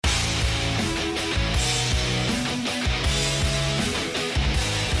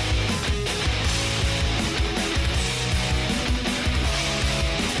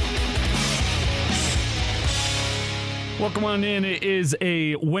Welcome on in. It is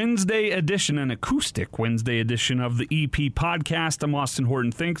a Wednesday edition, an acoustic Wednesday edition of the EP podcast. I'm Austin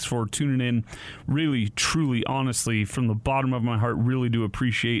Horton. Thanks for tuning in. Really, truly, honestly, from the bottom of my heart, really do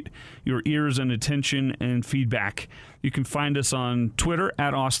appreciate your ears and attention and feedback. You can find us on Twitter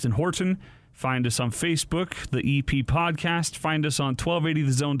at Austin Horton. Find us on Facebook, the EP podcast. Find us on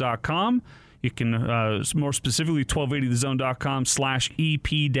 1280thezone.com. You can, more specifically,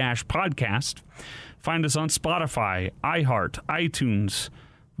 1280thezone.com/EP-podcast. Find us on Spotify, iHeart, iTunes,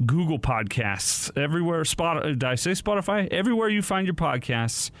 Google Podcasts, everywhere. Did I say Spotify? Everywhere you find your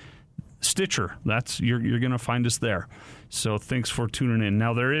podcasts, Stitcher. You're going to find us there. So thanks for tuning in.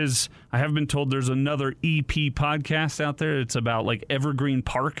 Now I have been told there's another EP podcast out there. It's about like Evergreen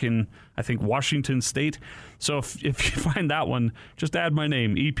Park in, I think, Washington State. So if you find that one, just add my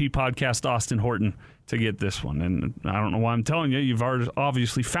name, EP Podcast Austin Horton, to get this one. And I don't know why I'm telling you. You've already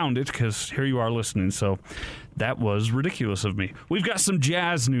obviously found it because here you are listening. So that was ridiculous of me. We've got some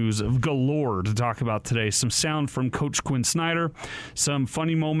jazz news of galore to talk about today. Some sound from Coach Quinn Snyder, some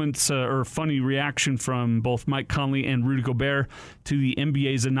funny moments or funny reaction from both Mike Conley and Rudy Gobert to the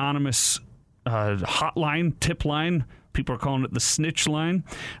NBA's anonymous hotline, tip line. People are calling it the Snitch Line.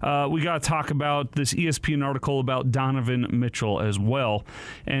 We got to talk about this ESPN article about Donovan Mitchell as well,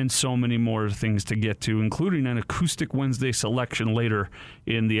 and so many more things to get to, including an Acoustic Wednesday selection later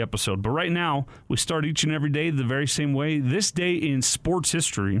in the episode. But right now, we start each and every day the very same way. This day in sports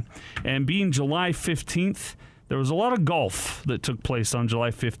history, and being July 15th, there was a lot of golf that took place on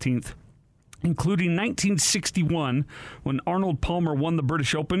July 15th, including 1961 when Arnold Palmer won the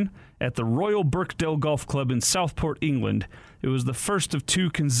British Open at the Royal Birkdale Golf Club in Southport, England. It was the first of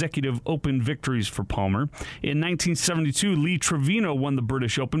two consecutive Open victories for Palmer. In 1972, Lee Trevino won the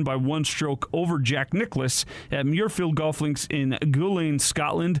British Open by one stroke over Jack Nicklaus at Muirfield Golf Links in Gullane,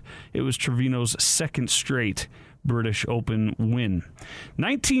 Scotland. It was Trevino's second straight British Open win.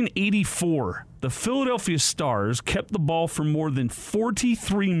 1984, the Philadelphia Stars kept the ball for more than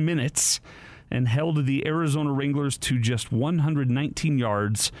 43 minutes and held the Arizona Wranglers to just 119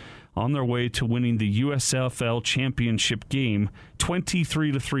 yards on their way to winning the USFL championship game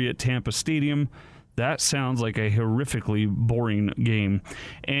 23-3 at Tampa Stadium. That sounds like a horrifically boring game.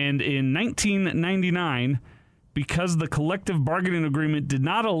 And in 1999, because the collective bargaining agreement did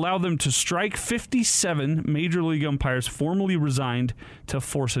not allow them to strike, 57 Major League umpires formally resigned to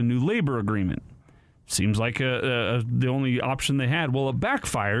force a new labor agreement. Seems like the only option they had. Well, it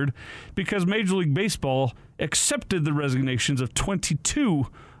backfired because Major League Baseball accepted the resignations of 22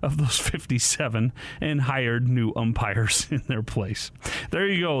 of those 57 and hired new umpires in their place. There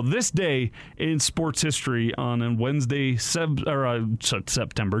you go. This day in sports history on a Wednesday,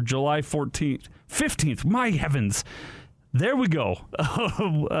 September, July 15th. My heavens. There we go.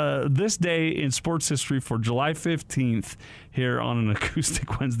 This day in sports history for July 15th here on an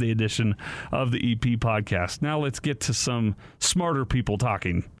Acoustic Wednesday edition of the EP podcast. Now let's get to some smarter people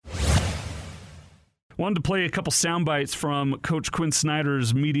talking. Wanted to play a couple sound bites from Coach Quinn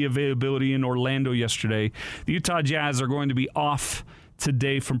Snyder's media availability in Orlando yesterday. The Utah Jazz are going to be off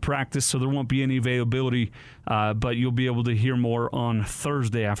today from practice, so there won't be any availability, but you'll be able to hear more on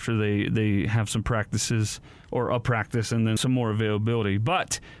Thursday after they have some practices or a practice and then some more availability.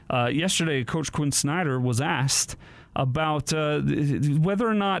 But yesterday, Coach Quinn Snyder was asked about whether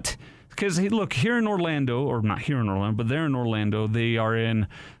or not, because, hey, look, here in Orlando, or not here in Orlando, but there in Orlando, they are in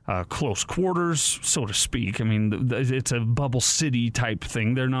close quarters, so to speak. I mean, it's a bubble city type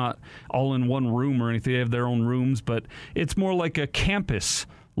thing. They're not all in one room or anything. They have their own rooms, but it's more like a campus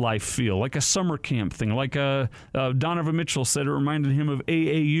life feel, like a summer camp thing. Like Donovan Mitchell said it reminded him of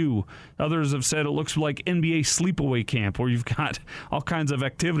AAU. Others have said it looks like NBA sleepaway camp, where you've got all kinds of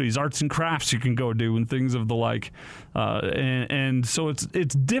activities, arts and crafts you can go do and things of the like. And so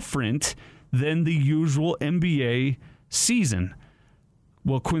it's different than the usual NBA season.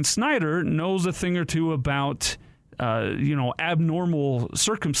 Well, Quinn Snyder knows a thing or two about abnormal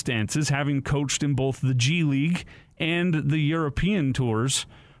circumstances, having coached in both the G League and the European tours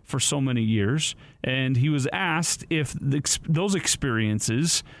for so many years. And he was asked if those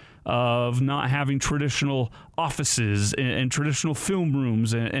experiences of not having traditional offices and traditional film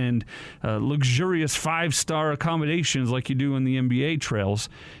rooms and luxurious five-star accommodations like you do in the NBA trails,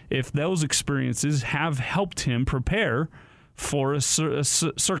 if those experiences have helped him prepare for a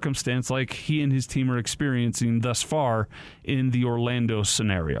circumstance like he and his team are experiencing thus far in the Orlando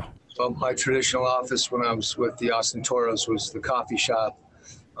scenario. Well, my traditional office when I was with the Austin Toros was the coffee shop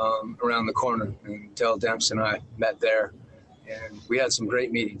around the corner, and Dell Demps and I met there, and we had some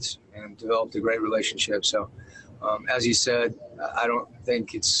great meetings and developed a great relationship. So as you said, I don't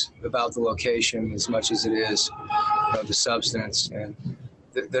think it's about the location as much as it is the substance. And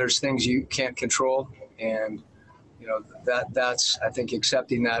there's things you can't control, and that's, I think,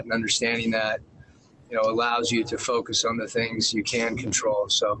 accepting that and understanding that allows you to focus on the things you can control.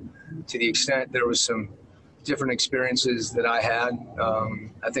 So to the extent there was some different experiences that I had,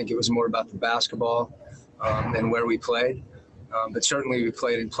 I think it was more about the basketball and where we played. But certainly we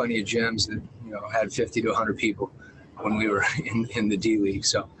played in plenty of gyms that had 50 to 100 people when we were in the D League.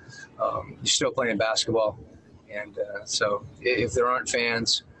 So you're still playing basketball. And so if there aren't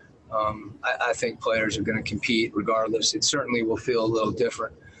fans, I think players are going to compete regardless. It certainly will feel a little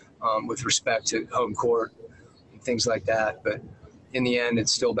different with respect to home court and things like that. But in the end,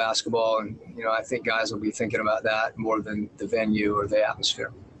 it's still basketball. And, I think guys will be thinking about that more than the venue or the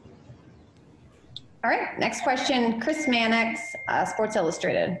atmosphere. All right. Next question, Chris Mannix, Sports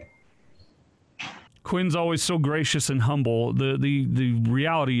Illustrated. Quinn's always so gracious and humble. The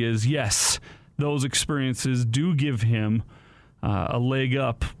reality is, yes, those experiences do give him a leg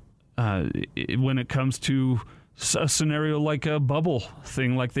up when it comes to a scenario like a bubble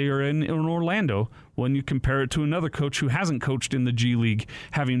thing like they are in Orlando, when you compare it to another coach who hasn't coached in the G League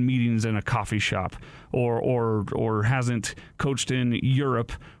having meetings in a coffee shop, or hasn't coached in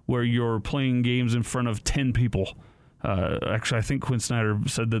Europe where you're playing games in front of 10 people. Actually, I think Quinn Snyder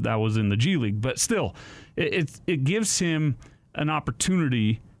said that was in the G League, but still, it gives him an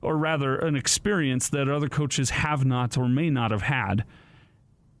opportunity, or rather an experience that other coaches have not or may not have had.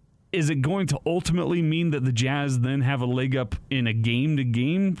 Is it going to ultimately mean that the Jazz then have a leg up in a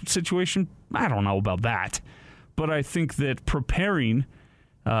game-to-game situation? I don't know about that. But I think that preparing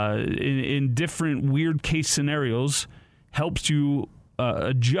in different weird case scenarios helps you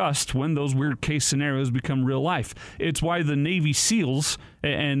adjust when those weird case scenarios become real life. It's why the Navy SEALs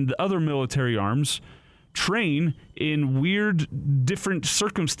and other military arms train in weird, different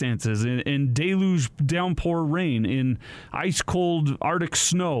circumstances, in deluge downpour rain, in ice-cold Arctic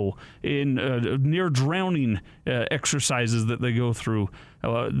snow, in near-drowning exercises that they go through.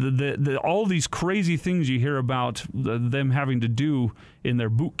 All these crazy things you hear about them having to do in their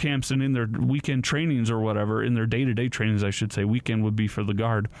boot camps and in their weekend trainings or whatever, in their day-to-day trainings, I should say. Weekend would be for the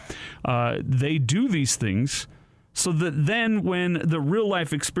guard. They do these things so that then when the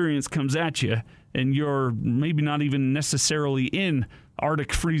real-life experience comes at you, and you're maybe not even necessarily in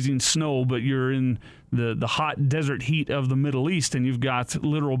Arctic freezing snow, but you're in the hot desert heat of the Middle East, and you've got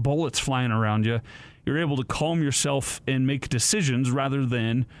literal bullets flying around you, you're able to calm yourself and make decisions rather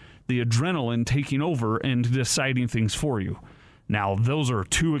than the adrenaline taking over and deciding things for you. Now, those are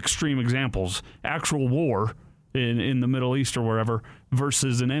two extreme examples. Actual war in the Middle East or wherever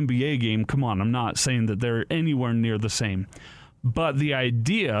versus an NBA game. Come on, I'm not saying that they're anywhere near the same. But the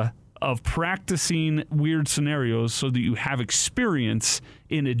idea of practicing weird scenarios so that you have experience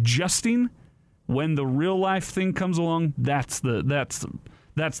in adjusting when the real life thing comes along, that's the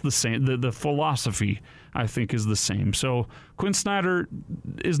same. The philosophy, I think, is the same. So Quinn Snyder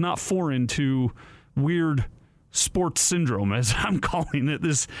is not foreign to weird sports syndrome, as I'm calling it,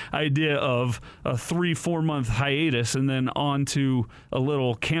 this idea of a 3-4 month hiatus and then on to a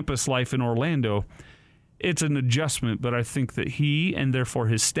little campus life in Orlando. It's an adjustment, but I think that he and therefore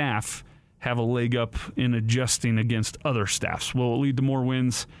his staff have a leg up in adjusting against other staffs. Will it lead to more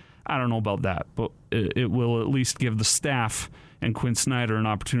wins? I don't know about that, but it will at least give the staff and Quinn Snyder an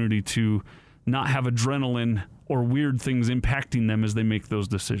opportunity to not have adrenaline or weird things impacting them as they make those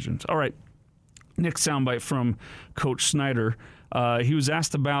decisions. All right, next soundbite from Coach Snyder. He was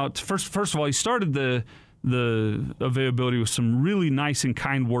asked about, first of all, he started the availability with some really nice and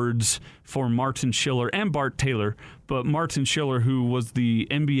kind words for Martin Schiller and Bart Taylor. But Martin Schiller, who was the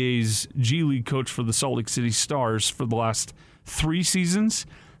NBA's G League coach for the Salt Lake City Stars for the last 3 seasons,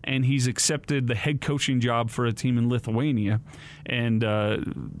 and he's accepted the head coaching job for a team in Lithuania. And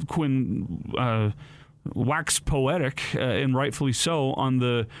Quinn waxed poetic, and rightfully so, on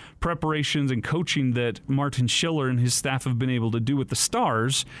the preparations and coaching that Martin Schiller and his staff have been able to do with the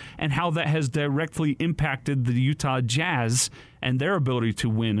Stars, and how that has directly impacted the Utah Jazz and their ability to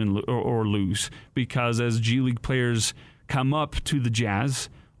win or lose. Because as G League players come up to the Jazz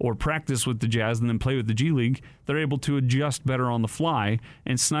or practice with the Jazz and then play with the G League, they're able to adjust better on the fly.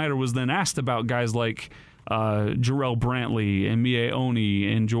 And Snyder was then asked about guys like Jarrell Brantley and Mie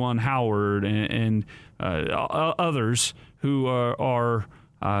Oni and Juwan Howard and others who are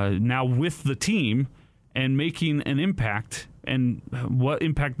now with the team and making an impact, and what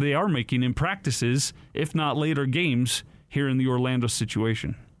impact they are making in practices, if not later games, here in the Orlando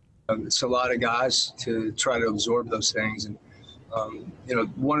situation. It's a lot of guys to try to absorb those things. And,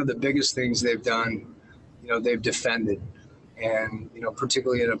 one of the biggest things they've done, they've defended. And,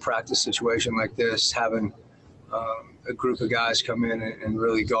 particularly in a practice situation like this, having a group of guys come in and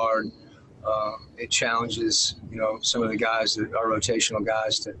really guard. It challenges, some of the guys that are rotational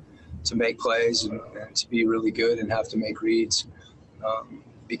guys to make plays and to be really good and have to make reads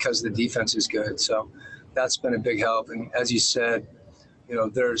because the defense is good. So that's been a big help. And as you said,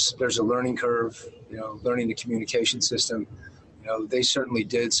 there's a learning curve, learning the communication system. They certainly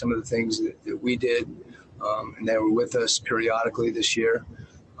did some of the things that we did, and they were with us periodically this year.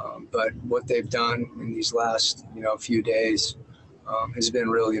 But what they've done in these last, few days has been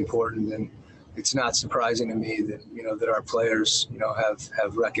really important. And it's not surprising to me that, that our players,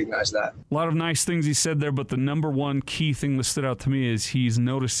 have recognized that. A lot of nice things he said there, but the number one key thing that stood out to me is he's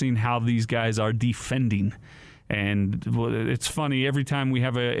noticing how these guys are defending. And it's funny, every time we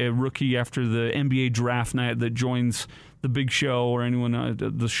have a rookie after the NBA draft night that joins the big show or anyone,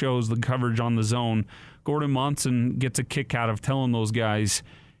 the shows, the coverage on the Zone, Gordon Monson gets a kick out of telling those guys,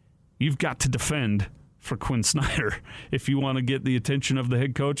 you've got to defend for Quinn Snyder. If you want to get the attention of the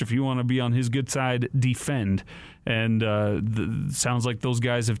head coach, if you want to be on his good side, defend. And sounds like those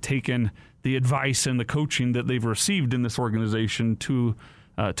guys have taken the advice and the coaching that they've received in this organization to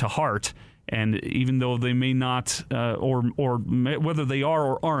heart. And even though they may not, or whether they are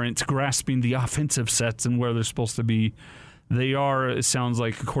or aren't grasping the offensive sets and where they're supposed to be, they are, it sounds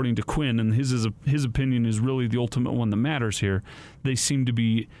like, according to Quinn, and his opinion is really the ultimate one that matters here, they seem to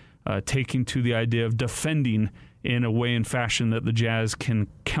be taking to the idea of defending in a way and fashion that the Jazz can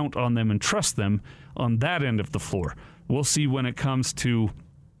count on them and trust them on that end of the floor. We'll see when it comes to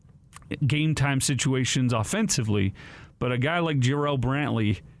game time situations offensively, but a guy like Jarrell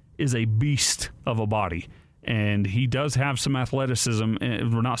Brantley is a beast of a body, and he does have some athleticism.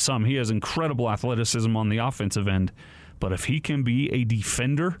 Not some, he has incredible athleticism on the offensive end, but if he can be a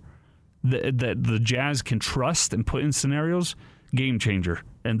defender that the Jazz can trust and put in scenarios, game changer.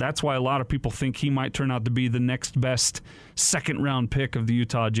 And that's why a lot of people think he might turn out to be the next best second-round pick of the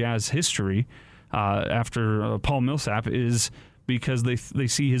Utah Jazz history after Paul Millsap, is because they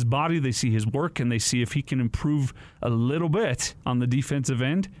see his body, they see his work, and they see if he can improve a little bit on the defensive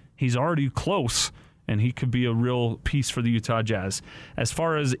end, he's already close, and he could be a real piece for the Utah Jazz. As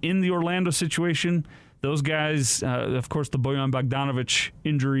far as in the Orlando situation, those guys, of course, the Bojan Bogdanovic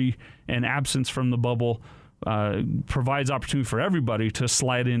injury and absence from the bubble provides opportunity for everybody to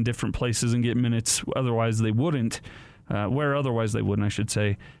slide in different places and get minutes. Otherwise, they wouldn't. Otherwise they wouldn't, I should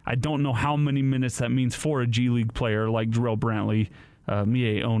say. I don't know how many minutes that means for a G League player like Jarrell Brantley,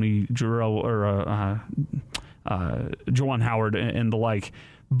 Mie Oni, Juwan Howard, and the like.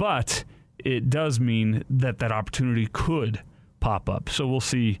 But it does mean that opportunity could pop up. So we'll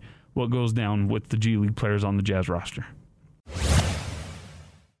see what goes down with the G League players on the Jazz roster.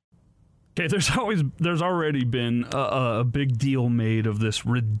 Okay, there's already been a big deal made of this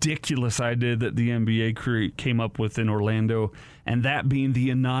ridiculous idea that the NBA came up with in Orlando, and that being the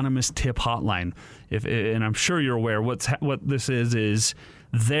anonymous tip hotline. And I'm sure you're aware what this is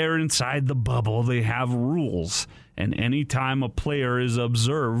they're inside the bubble. They have rules, and anytime a player is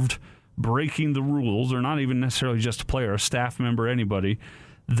observed breaking the rules, or not even necessarily just a player, a staff member, anybody,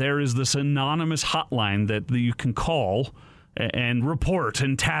 there is this anonymous hotline that you can call and report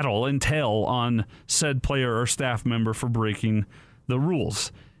and tattle and tell on said player or staff member for breaking the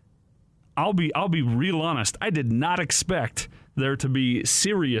rules. I'll be real honest. I did not expect there to be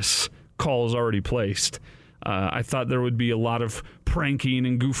serious calls already placed. I thought there would be a lot of pranking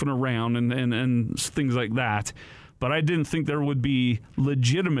and goofing around and things like that. But I didn't think there would be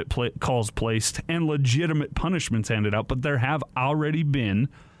legitimate calls placed and legitimate punishments handed out. But there have already been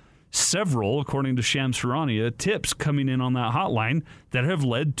several, according to Shams Charania, tips coming in on that hotline that have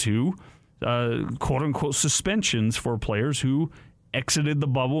led to quote-unquote suspensions for players who exited the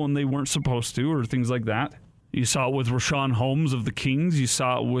bubble and they weren't supposed to, or things like that. You saw it with Rashawn Holmes of the Kings. You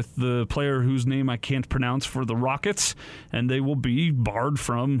saw it with the player whose name I can't pronounce for the Rockets, and they will be barred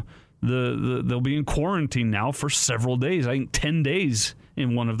from they'll be in quarantine now for several days. I think 10 days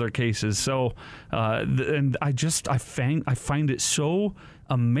in one of their cases. So, and I find it so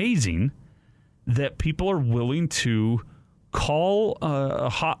amazing that people are willing to call a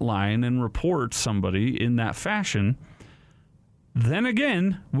hotline and report somebody in that fashion. Then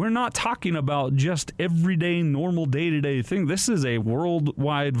again, we're not talking about just everyday, normal, day-to-day thing. This is a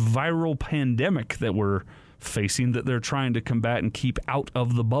worldwide viral pandemic that we're facing, that they're trying to combat and keep out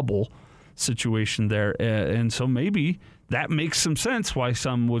of the bubble situation there. And so maybe that makes some sense why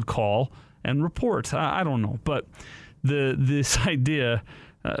some would call and report. I don't know. But this idea,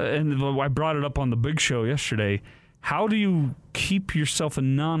 and I brought it up on the big show yesterday, how do you keep yourself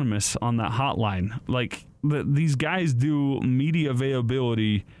anonymous on that hotline? Like, these guys do media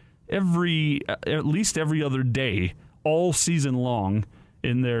availability at least every other day all season long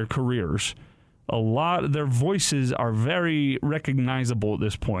in their careers. A lot of their voices are very recognizable at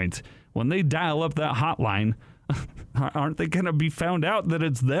this point. When they dial up that hotline, aren't they going to be found out that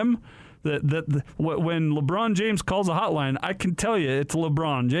it's them? That when LeBron James calls a hotline, I can tell you it's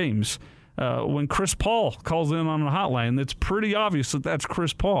LeBron James. When Chris Paul calls in on a hotline, it's pretty obvious that that's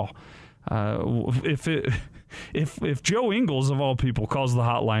Chris Paul. If Joe Ingles, of all people, calls the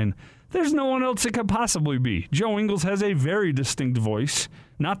hotline, there's no one else it could possibly be. Joe Ingles has a very distinct voice,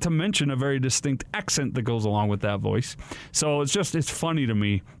 not to mention a very distinct accent that goes along with that voice. So it's funny to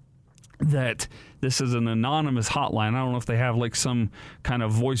me that this is an anonymous hotline. I don't know if they have like some kind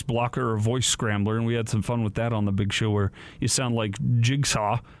of voice blocker or voice scrambler, and we had some fun with that on the big show where you sound like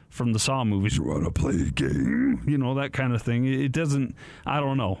Jigsaw from the Saw movies. You want to play a game? You know, that kind of thing. It doesn't, I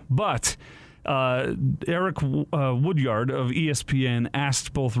don't know. But Eric Woodyard of ESPN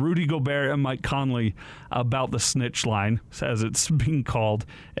asked both Rudy Gobert and Mike Conley about the Snitch Line, as it's being called,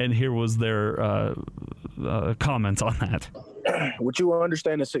 and here was their comments on that. Would you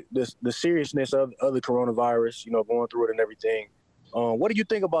understand the seriousness of the coronavirus, going through it and everything? What do you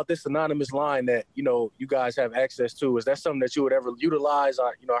think about this anonymous line that, you guys have access to? Is that something that you would ever utilize?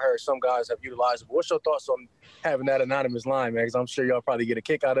 I heard some guys have utilized it. What's your thoughts on having that anonymous line, man? Because I'm sure y'all probably get a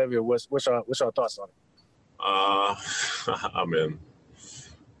kick out of it. What's your thoughts on it? I mean,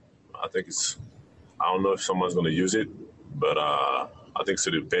 I think I don't know if someone's going to use it, but I think it's a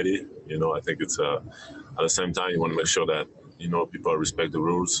little petty. I think it's at the same time, you want to make sure that, people respect the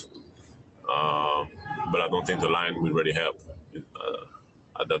rules. But I don't think the line will really help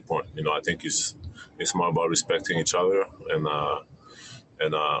at that point. I think it's more about respecting each other and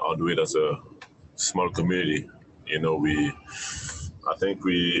I'll do it as a small community. I think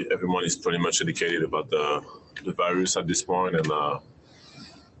everyone is pretty much educated about the virus at this point, and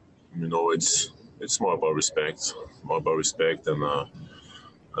it's more about respect, and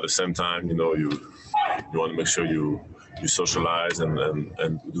at the same time, you want to make sure you socialize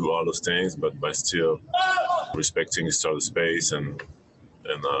and do all those things, but by still respecting each other's space and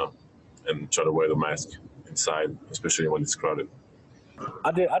try to wear the mask inside, especially when it's crowded.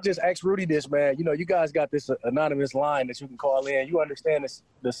 I just asked Rudy this, man. You guys got this anonymous line that you can call in. You understand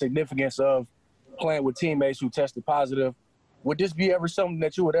the significance of playing with teammates who tested positive. Would this be ever something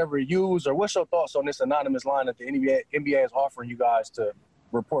that you would ever use, or what's your thoughts on this anonymous line that the NBA is offering you guys to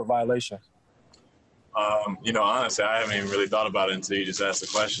report violations? Honestly, I haven't even really thought about it until you just asked the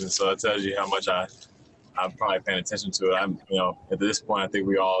question. So it tells you how much I'm probably paying attention to it. At this point, I think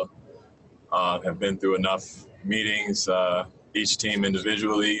we all have been through enough meetings, each team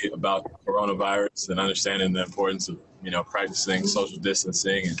individually, about coronavirus and understanding the importance of, practicing social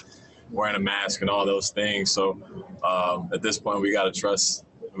distancing and wearing a mask and all those things. So at this point, we got to trust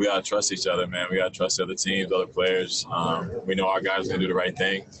each other, man. We got to trust the other teams, other players. We know our guys are going to do the right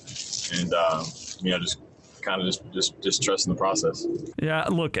thing. And, just trusting the process. Yeah,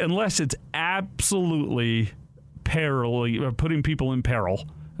 look, unless it's absolutely putting people in peril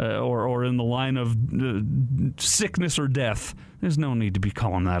or in the line of sickness or death, there's no need to be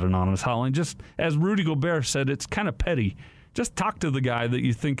calling that anonymous hotline. Just as Rudy Gobert said, it's kind of petty. Just talk to the guy that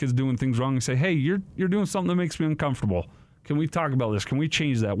you think is doing things wrong and say, hey, you're doing something that makes me uncomfortable. Can we talk about this? Can we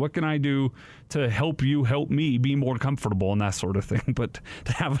change that? What can I do to help you help me be more comfortable and that sort of thing? But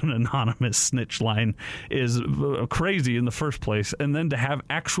to have an anonymous snitch line is crazy in the first place. And then to have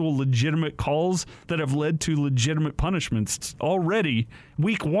actual legitimate calls that have led to legitimate punishments already,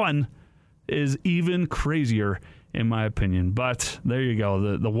 week one, is even crazier in my opinion. But there you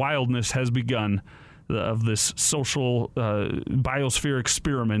go. The wildness has begun of this social biosphere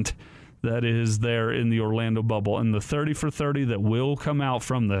experiment that is there in the Orlando bubble. And the 30 for 30 that will come out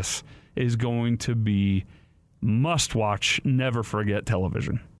from this is going to be must-watch, never forget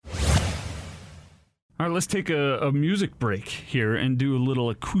television. All right, let's take a music break here and do a little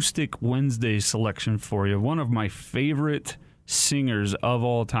Acoustic Wednesday selection for you. One of my favorite singers of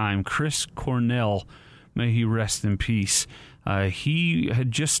all time, Chris Cornell, may he rest in peace. He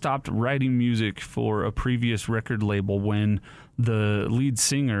had just stopped writing music for a previous record label when the lead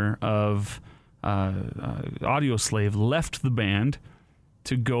singer of Audioslave left the band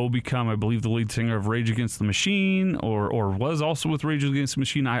to go become, I believe, the lead singer of Rage Against the Machine, or was also with Rage Against the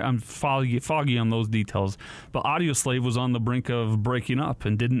Machine. I'm foggy on those details. But Audioslave was on the brink of breaking up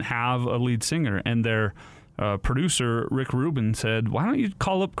and didn't have a lead singer. And their producer, Rick Rubin, said, why don't you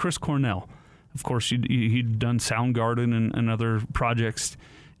call up Chris Cornell? Of course, he'd done Soundgarden and other projects.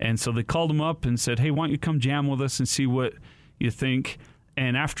 And so they called him up and said, hey, why don't you come jam with us and see what you think?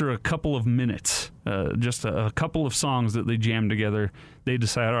 And after a couple of minutes, just a couple of songs that they jammed together, they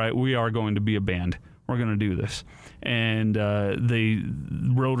decided, all right, we are going to be a band. We're going to do this. And they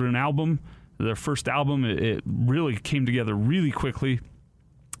wrote an album. Their first album, it really came together really quickly.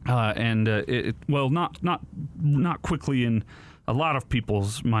 Not quickly in a lot of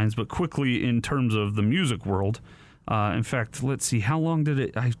people's minds, but quickly in terms of the music world. In fact, let's see, how long did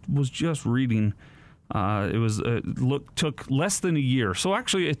it? I was just reading. Took less than a year. So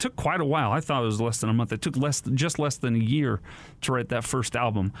actually, it took quite a while. I thought it was less than a month. It took less than a year to write that first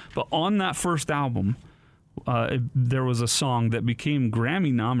album. But on that first album, there was a song that became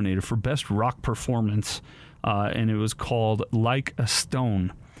Grammy nominated for Best Rock Performance, and it was called "Like a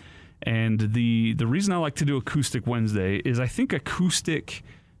Stone." And the reason I like to do Acoustic Wednesday is I think acoustic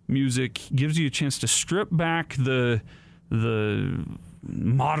music gives you a chance to strip back the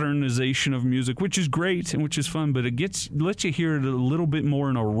modernization of music, which is great and which is fun, but it lets you hear it a little bit more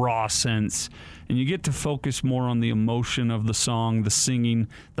in a raw sense, and you get to focus more on the emotion of the song, the singing,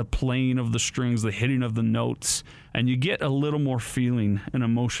 the playing of the strings, the hitting of the notes, and you get a little more feeling and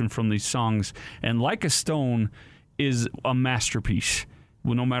emotion from these songs. And Like a Stone is a masterpiece,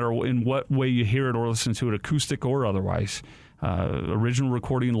 no matter in what way you hear it or listen to it, acoustic or otherwise. Original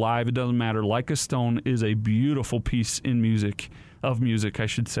recording, live, it doesn't matter. Like a Stone is a beautiful piece in music, I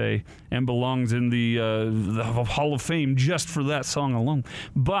should say, and belongs in the Hall of Fame just for that song alone.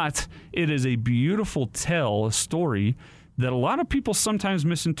 But it is a beautiful a story that a lot of people sometimes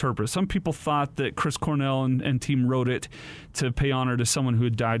misinterpret. Some people thought that Chris Cornell and team wrote it to pay honor to someone who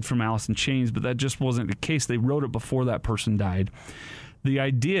had died from Alice in Chains, but that just wasn't the case. They wrote it before that person died. The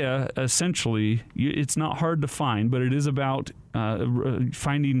idea, essentially, it's not hard to find, but it is about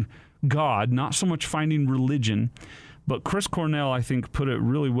finding God, not so much finding religion. But Chris Cornell, I think, put it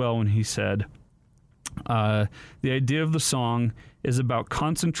really well when he said, the idea of the song is about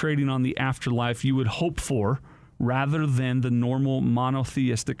concentrating on the afterlife you would hope for rather than the normal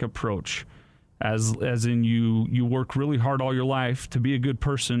monotheistic approach. As in you work really hard all your life to be a good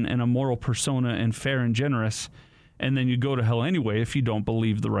person and a moral persona and fair and generous, and then you go to hell anyway if you don't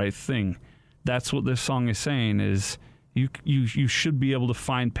believe the right thing. That's what this song is saying, is you should be able to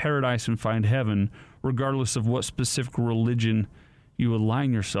find paradise and find heaven regardless of what specific religion you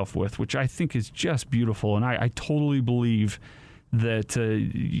align yourself with, which I think is just beautiful. And I totally believe that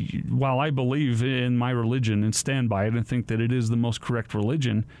while I believe in my religion and stand by it and think that it is the most correct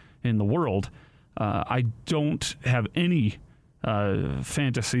religion in the world, I don't have any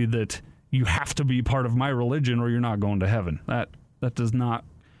fantasy that you have to be part of my religion or you're not going to heaven. That does not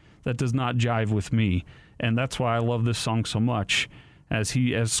jive with me, and that's why I love this song so much.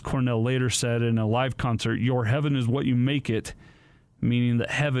 As Cornell later said in a live concert, your heaven is what you make it, meaning that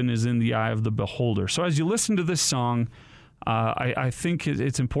heaven is in the eye of the beholder. So as you listen to this song, I think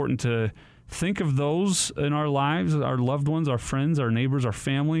it's important to think of those in our lives, our loved ones, our friends, our neighbors, our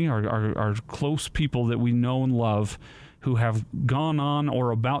family, our close people that we know and love, who have gone on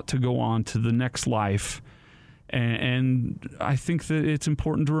or about to go on to the next life. And I think that it's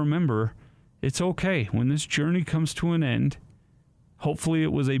important to remember it's okay when this journey comes to an end. Hopefully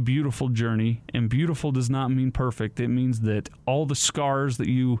it was a beautiful journey, and beautiful does not mean perfect. It means that all the scars that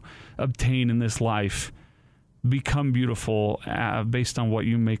you obtain in this life become beautiful based on what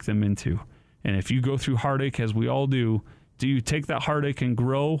you make them into. And if you go through heartache, as we all do you take that heartache and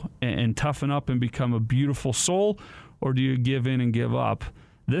grow and toughen up and become a beautiful soul, or do you give in and give up?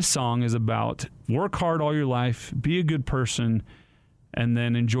 This song is about work hard all your life, be a good person, and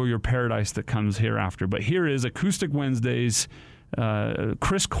then enjoy your paradise that comes hereafter. But here is Acoustic Wednesdays,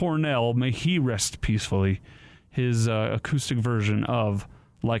 Chris Cornell, may he rest peacefully, his acoustic version of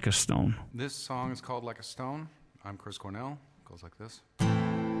Like a Stone. This song is called Like a Stone. I'm Chris Cornell. It goes like this.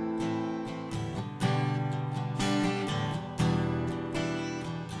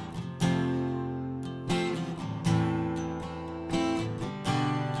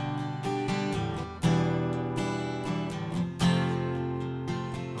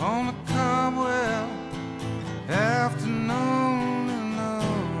 On a cobweb afternoon in a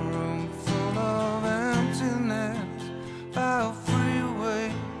room full of emptiness by a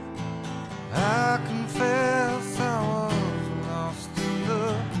freeway, I confess I was lost in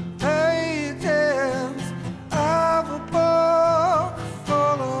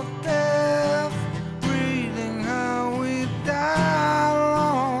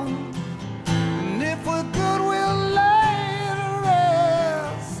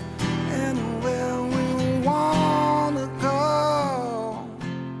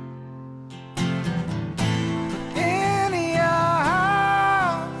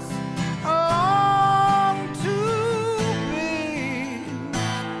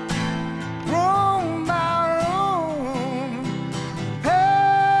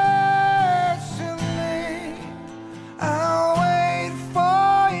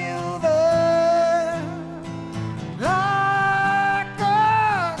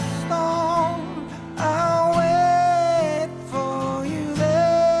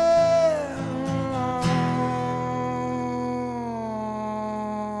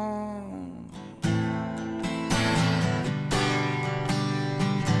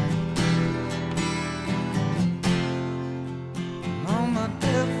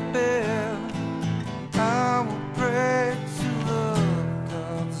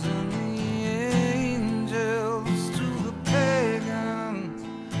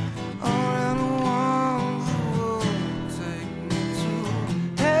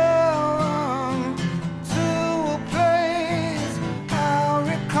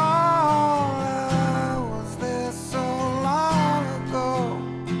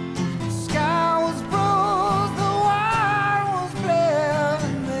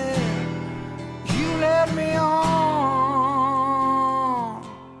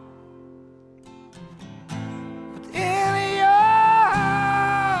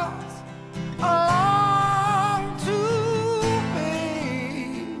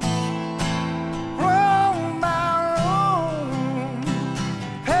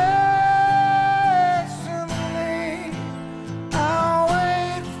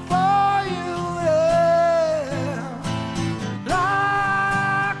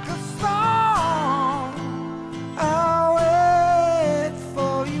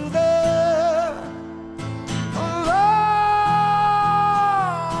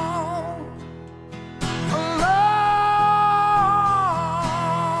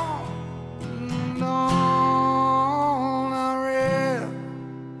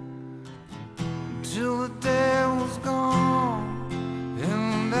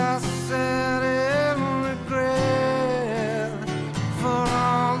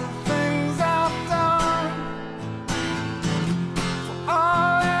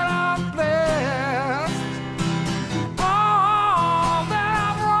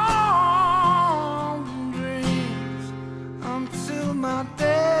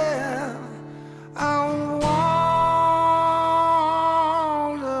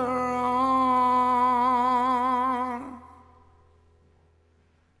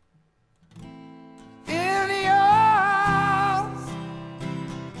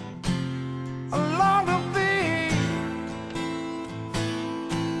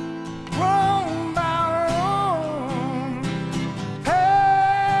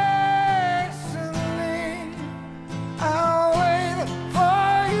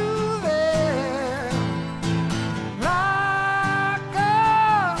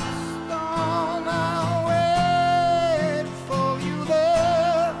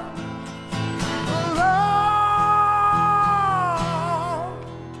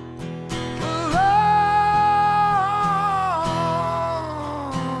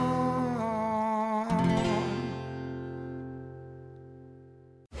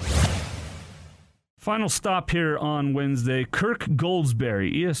Final stop here on Wednesday. Kirk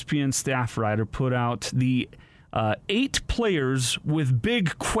Goldsberry, ESPN staff writer, put out the 8 players with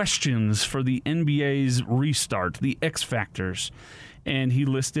big questions for the NBA's restart, the X Factors. And he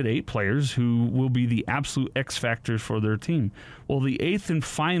listed 8 players who will be the absolute X Factors for their team. Well, the 8th and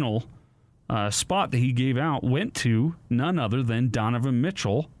final spot that he gave out went to none other than Donovan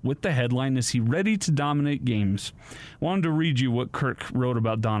Mitchell with the headline, "Is he ready to dominate games?" I wanted to read you what Kirk wrote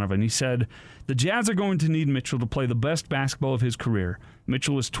about Donovan. He said, "The Jazz are going to need Mitchell to play the best basketball of his career.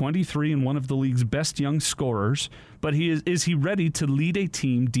 Mitchell is 23 and one of the league's best young scorers, but is he ready to lead a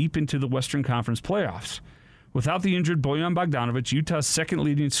team deep into the Western Conference playoffs? Without the injured Bojan Bogdanovic, Utah's second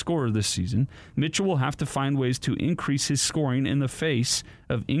leading scorer this season, Mitchell will have to find ways to increase his scoring in the face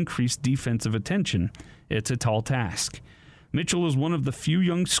of increased defensive attention. It's a tall task. Mitchell is one of the few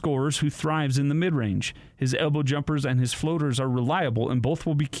young scorers who thrives in the mid-range. His elbow jumpers and his floaters are reliable, and both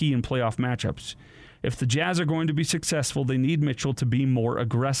will be key in playoff matchups. If the Jazz are going to be successful, they need Mitchell to be more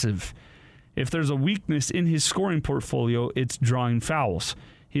aggressive. If there's a weakness in his scoring portfolio, it's drawing fouls.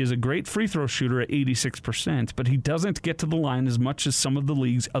 He is a great free throw shooter at 86%, but he doesn't get to the line as much as some of the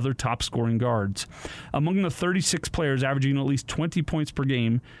league's other top-scoring guards. Among the 36 players averaging at least 20 points per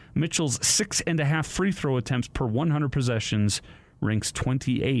game, Mitchell's 6.5 free throw attempts per 100 possessions ranks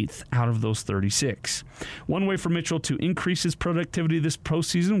 28th out of those 36. One way for Mitchell to increase his productivity this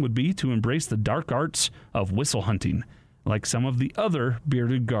postseason would be to embrace the dark arts of whistle hunting, like some of the other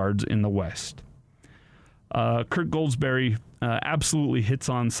bearded guards in the West." Kirk Goldsberry absolutely hits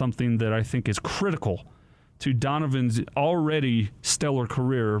on something that I think is critical to Donovan's already stellar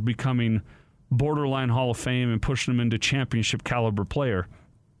career, becoming borderline Hall of Fame and pushing him into championship caliber player.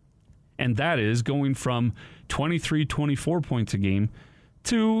 And that is going from 23, 24 points a game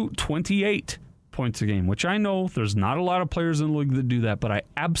to 28 points a game, which I know there's not a lot of players in the league that do that, but I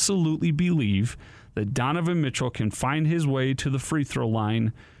absolutely believe that Donovan Mitchell can find his way to the free throw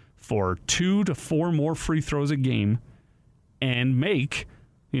line for 2 to 4 more free throws a game and make,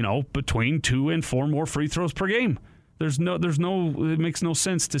 between 2 and 4 more free throws per game. It makes no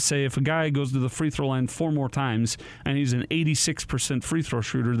sense to say if a guy goes to the free throw line 4 more times and he's an 86% free throw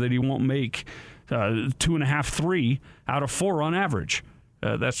shooter that he won't make 2.5, 3 out of 4 on average.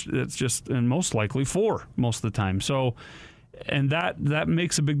 That's just, and most likely 4 most of the time. So, and that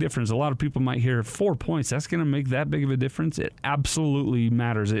makes a big difference. A lot of people might hear 4 points. That's going to make that big of a difference. It absolutely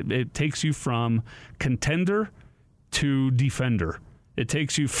matters. It takes you from contender to defender. It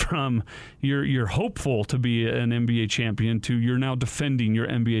takes you from you're hopeful to be an NBA champion to you're now defending your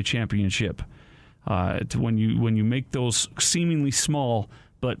NBA championship. To when you make those seemingly small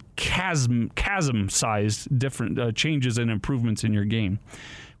but chasm-sized different changes and improvements in your game.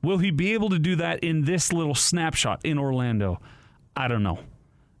 Will he be able to do that in this little snapshot in Orlando? I don't know.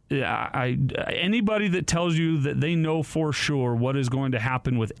 Anybody that tells you that they know for sure what is going to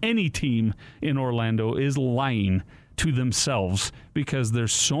happen with any team in Orlando is lying to themselves, because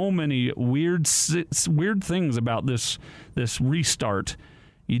there's so many weird things about this restart.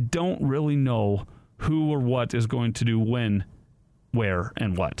 You don't really know who or what is going to do when, where,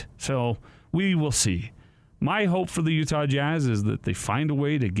 and what. So we will see. My hope for the Utah Jazz is that they find a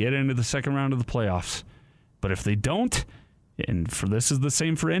way to get into the second round of the playoffs. But if they don't, and this is the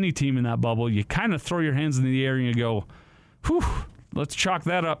same for any team in that bubble, you kind of throw your hands in the air and you go, whew, let's chalk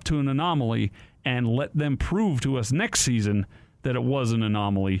that up to an anomaly and let them prove to us next season that it was an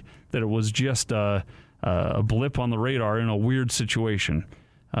anomaly, that it was just a blip on the radar in a weird situation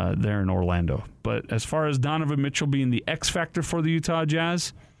there in Orlando. But as far as Donovan Mitchell being the X factor for the Utah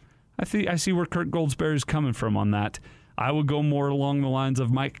Jazz, I see where Kirk Goldsberry is coming from on that. I would go more along the lines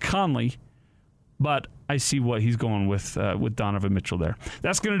of Mike Conley, but I see what he's going with Donovan Mitchell there.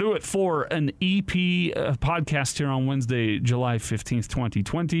 That's going to do it for an EP podcast here on Wednesday, July 15th,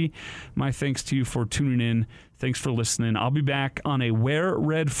 2020. My thanks to you for tuning in. Thanks for listening. I'll be back on a Wear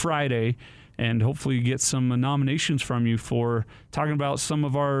Red Friday and hopefully get some nominations from you for talking about some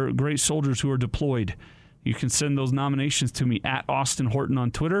of our great soldiers who are deployed. You can send those nominations to me at Austin Horton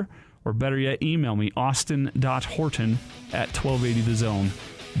on Twitter, or better yet, email me,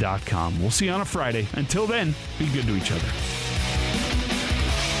 austin.horton@1280thezone.com. We'll see you on a Friday. Until then, be good to each other.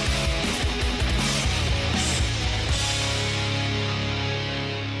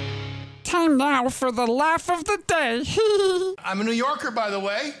 Time now for the laugh of the day. I'm a New Yorker, by the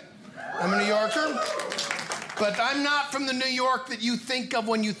way. I'm a New Yorker. But I'm not from the New York that you think of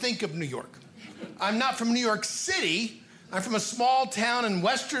when you think of New York. I'm not from New York City. I'm from a small town in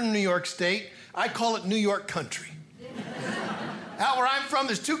western New York State. I call it New York country. Out where I'm from,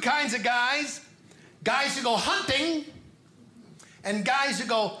 there's 2 kinds of guys. Guys who go hunting and guys who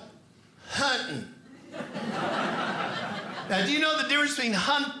go hunting. Now, do you know the difference between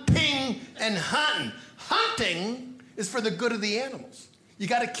hunting and hunting? Hunting is for the good of the animals. You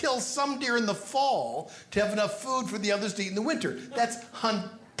got to kill some deer in the fall to have enough food for the others to eat in the winter. That's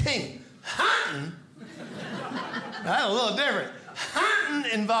hunting. Hunting, that's a little different.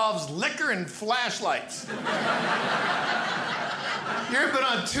 Hunting involves liquor and flashlights. You ever been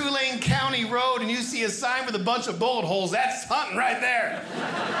on Tulane County Road and you see a sign with a bunch of bullet holes? That's hunting right there.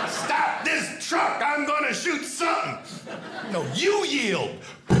 Stop this truck, I'm gonna shoot something. No, you yield.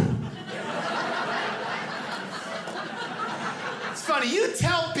 It's funny, you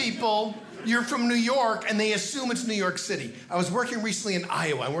tell people you're from New York and they assume it's New York City. I was working recently in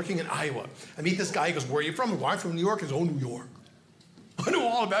Iowa. I'm working in Iowa. I meet this guy, he goes, where are you from? I'm from New York. He goes, oh, New York. I know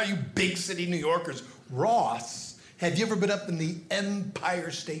all about you big city New Yorkers. Ross, have you ever been up in the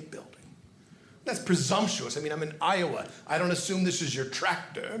Empire State Building? That's presumptuous. I mean, I'm in Iowa. I don't assume this is your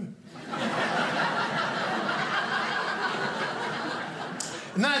tractor.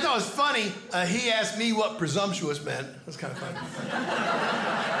 And then I thought it was funny, he asked me what presumptuous meant. That's kind of funny.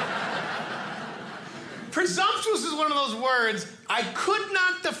 Presumptuous is one of those words, I could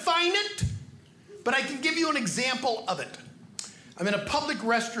not define it, but I can give you an example of it. I'm in a public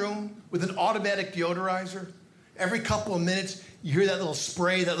restroom with an automatic deodorizer. Every couple of minutes, you hear that little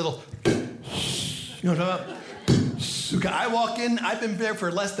spray, that little, you know what I'm talking about? Okay, I walk in, I've been there for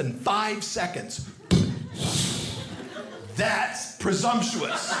less than 5 seconds. That's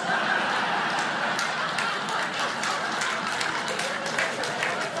presumptuous.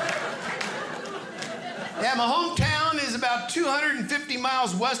 Yeah, my hometown is about 250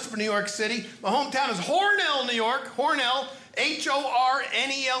 miles west of New York City. My hometown is Hornell, New York. Hornell,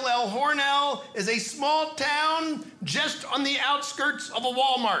 Hornell. Hornell is a small town just on the outskirts of a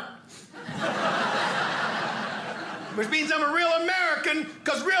Walmart. Which means I'm a real American,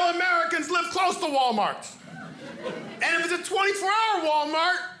 because real Americans live close to Walmarts. And if it's a 24-hour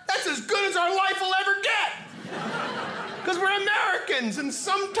Walmart, that's as good as our life will ever get. Because we're Americans, and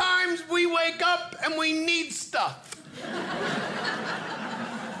sometimes we wake up and we need stuff.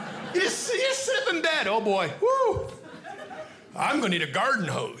 You just sit up in bed, oh boy, woo! I'm gonna need a garden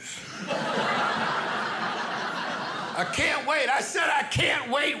hose. I can't wait. I said I can't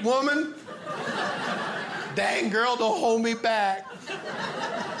wait, woman. Dang girl, don't hold me back.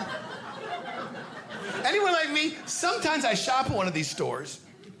 Anyone like me, sometimes I shop at one of these stores.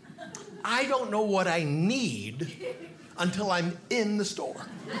 I don't know what I need until I'm in the store.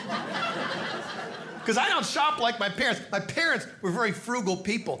 Because I don't shop like my parents. My parents were very frugal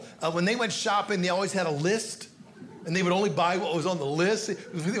people. When they went shopping, they always had a list, and they would only buy what was on the list.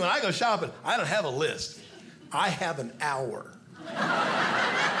 When I go shopping, I don't have a list. I have an hour.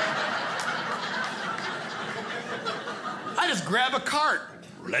 I just grab a cart.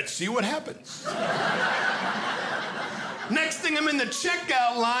 Let's see what happens. Next thing I'm in the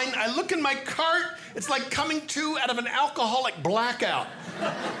checkout line, I look in my cart, it's like coming to out of an alcoholic blackout.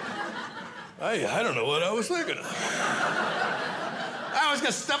 I don't know what I was thinking of. I was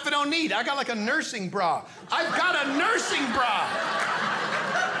gonna stuff I don't need. I got like a nursing bra. I've got a nursing bra.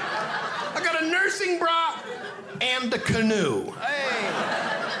 I got a nursing bra and a canoe. Hey.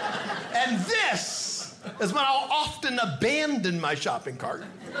 And this is when I'll often abandon my shopping cart.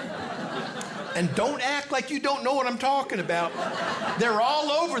 And don't act like you don't know what I'm talking about. They're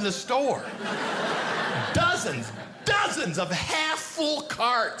all over the store. Dozens of half-full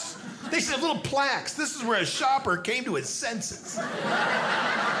carts. They should have little plaques. This is where a shopper came to his senses.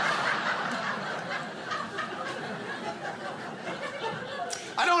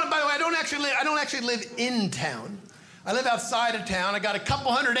 By the way, I don't actually live in town. I live outside of town. I got a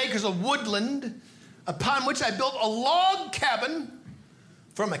couple hundred acres of woodland upon which I built a log cabin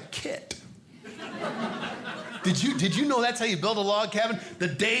from a kit. Did you know that's how you build a log cabin? The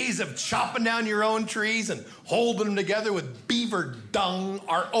days of chopping down your own trees and holding them together with beaver dung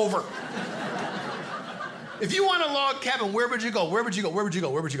are over. If you want a log cabin, where would you go? Where would you go? Where would you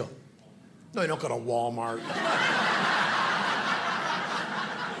go? Where would you go? No, you don't go to Walmart.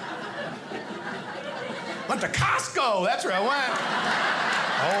 Went to Costco. That's where I went.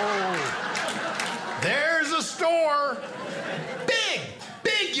 Oh, there's a store. Big.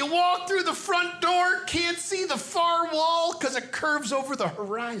 You walk through the front door, can't see the far wall because it curves over the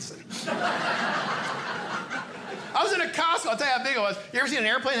horizon. I was in a Costco. I'll tell you how big it was. You ever seen an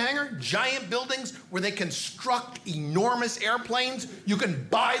airplane hangar? Giant buildings where they construct enormous airplanes. You can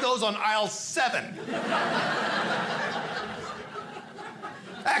buy those on aisle 7.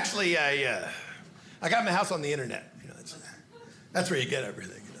 Actually, I got my house on the internet. You know, that's where you get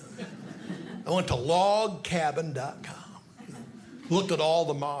everything. You know? I went to logcabin.com. Looked at all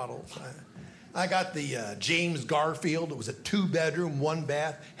the models. I got the James Garfield. It was a 2-bedroom,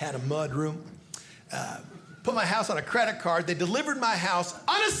 1-bath, had a mud room. Put my house on a credit card. They delivered my house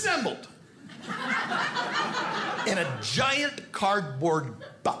unassembled in a giant cardboard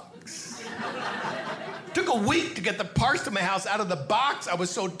box. Took a week to get the parts to my house out of the box. I was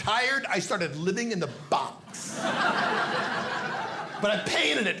so tired, I started living in the box. But I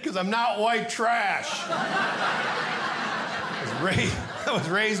painted it because I'm not white trash. I was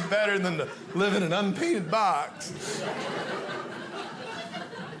raised better than to live in an unpainted box.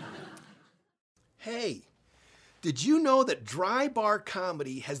 Hey, did you know that Dry Bar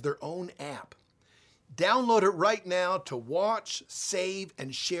Comedy has their own app? Download it right now to watch, save,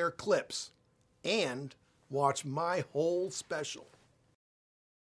 and share clips. And watch my whole special.